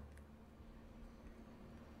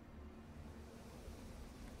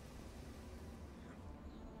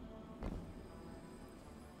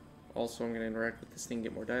 Also, I'm gonna interact with this thing,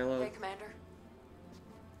 get more dialogue. Hey, Commander.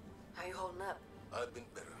 How you holding up? I've been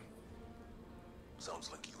better.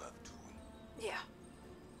 Sounds like you have too. Yeah.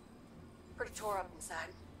 Pretty tore up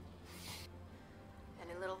inside.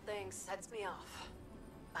 Any little thing sets me off.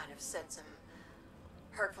 Might have said some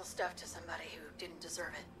hurtful stuff to somebody who didn't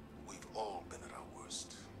deserve it. We've all been at our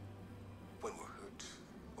worst. When we're hurt,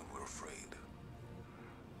 when we're afraid,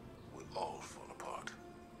 we all fall apart.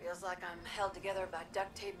 Feels like I'm held together by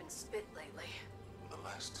duct tape and spit lately. The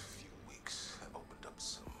last few weeks have opened up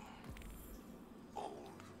some old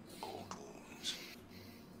wounds.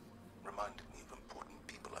 Reminded me of important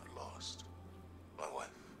people I've lost. My wife,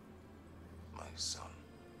 my son.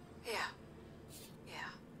 Yeah.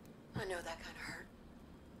 I know that kind of hurt.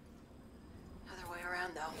 Other way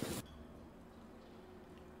around, though.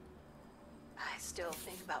 I still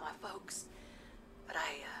think about my folks, but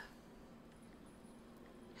I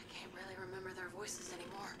can't really remember their voices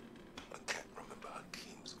anymore. I can't remember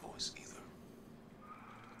Hakim's voice either.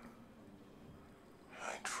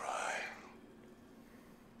 I try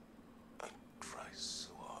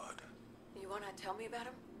so hard. You want to tell me about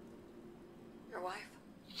him? Your wife?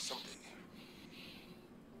 Someday.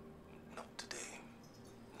 Not today.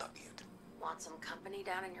 Not yet. Want some company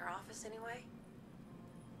down in your office anyway?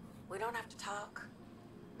 We don't have to talk.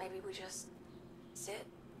 Maybe we just sit.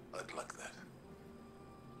 I'd like that.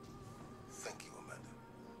 Thank you, Amanda.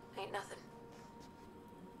 Ain't nothing.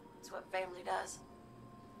 It's what family does.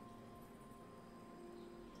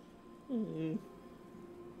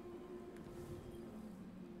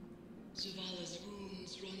 Zavala's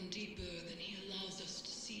wounds run deeper than he allows us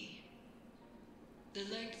to see. The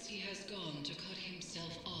lengths he has gone to cut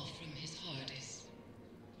himself off from his heart is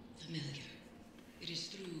familiar. It is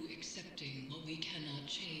through accepting what we cannot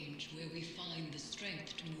change where we find the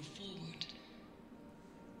strength to move forward.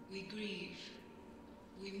 We grieve,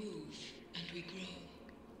 we move, and we grow.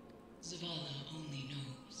 Zavala only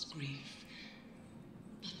knows grief.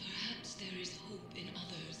 But perhaps there is hope in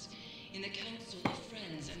others, in the council of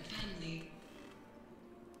friends and family.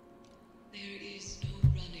 There is no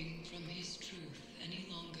running from his truth any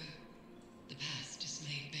longer. The past is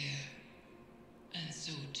laid bare, and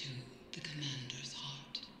so too the commander's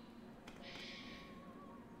heart.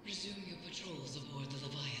 Resume your patrols aboard the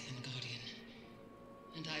Leviathan Guardian,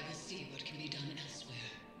 and I will see what can be done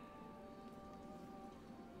elsewhere.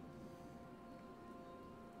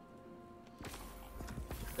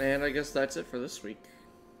 And I guess that's it for this week.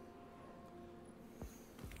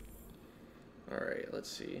 Alright, let's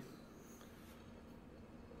see.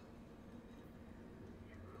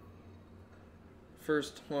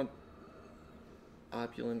 First hunt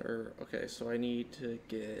opulent okay, so I need to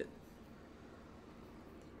get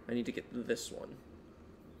this one.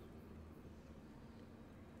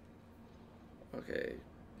 Okay.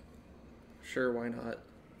 Sure, why not?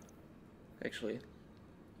 Actually.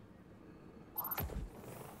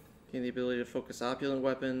 Gain the ability to focus opulent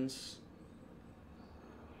weapons.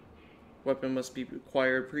 Weapon must be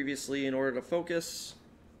acquired previously in order to focus.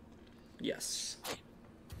 Yes.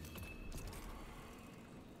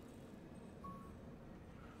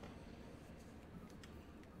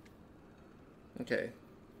 Okay.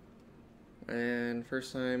 And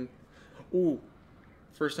first time... Ooh!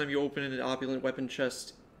 First time you open an opulent weapon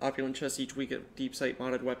chest, opulent chest each week, a deep sight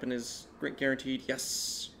modded weapon is guaranteed.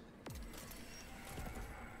 Yes!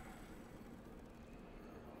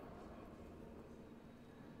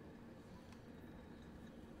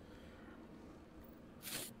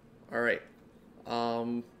 Alright.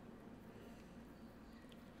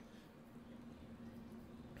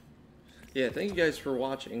 Yeah, thank you guys for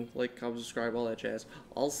watching. Like, comment, subscribe, all that jazz.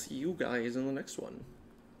 I'll see you guys in the next one.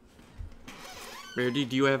 Meredith,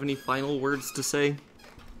 do you have any final words to say?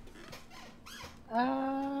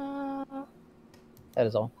 That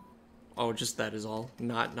is all. Oh, just that is all.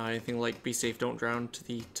 Not anything like "be safe, don't drown"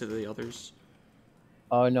 to the others.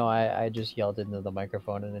 Oh no, I just yelled into the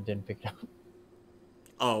microphone and it didn't pick it up.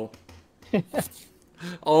 Oh.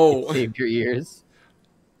 Oh. It saved your ears.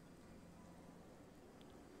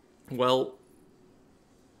 Well,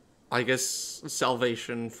 I guess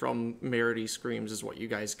salvation from Merity Screams is what you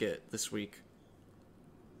guys get this week.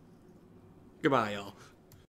 Goodbye, y'all.